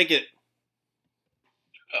 Mark, take it.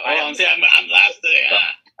 I'm last today.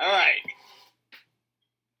 All right.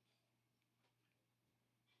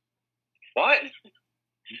 What?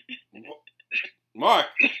 Mark.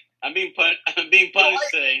 I'm being punished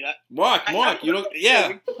today. Mark, you don't.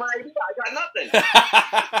 Yeah. I got nothing.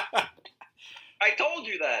 I told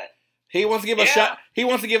you that. He wants to give a shot. He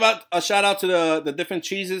wants to give out a shout out to the different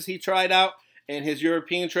cheeses he tried out in his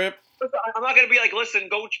European trip. I'm not gonna be like, listen,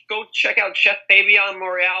 go check out Chef Fabian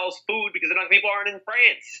Morial's food because people aren't in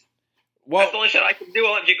France. Well, that's the only shit I can do.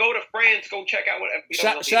 If you go to France, go check out what.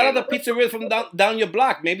 Shout out the pizzeria from down your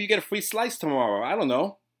block. Maybe you get a free slice tomorrow. I don't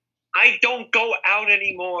know. I don't go out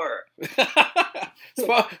anymore.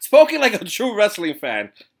 Spoken like a true wrestling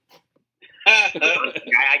fan. I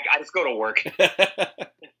just go to work.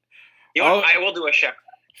 You know what? I will do a shout.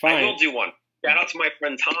 Fine. I will do one. Shout out to my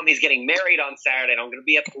friend Tom. He's getting married on Saturday, and I'm going to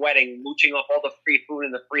be at the wedding, mooching off all the free food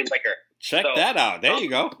and the free liquor. Check that out. There you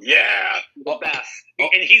go. Yeah, the best.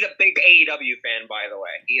 And he's a big AEW fan, by the way.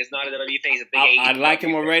 He is not a WWE fan. He's a big AEW I like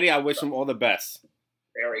him already. I wish him all the best.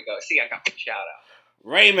 There we go. See, I got the shout out.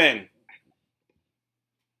 Raymond.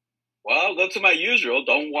 Well, go to my usual.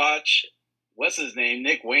 Don't watch, what's his name,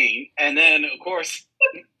 Nick Wayne. And then, of course,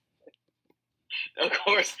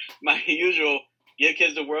 my usual, Give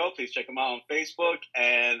Kids the World. Please check them out on Facebook.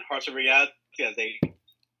 And Hearts of Reality, as they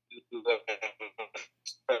do a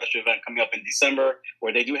special event coming up in December,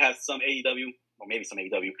 where they do have some AEW, or maybe some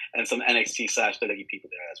AEW, and some NXT/WWE people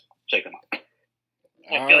there as well. Check them out.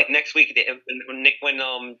 I feel like next week,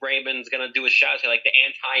 when Raymond's going to do a shout out to like the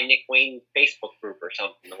anti-Nick Wayne Facebook group or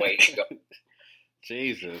something, the way to go.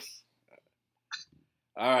 Jesus.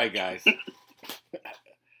 All right, guys.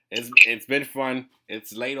 It's been fun.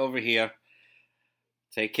 It's late over here.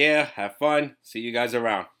 Take care. Have fun. See you guys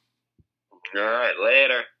around. All right.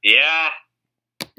 Later. Yeah.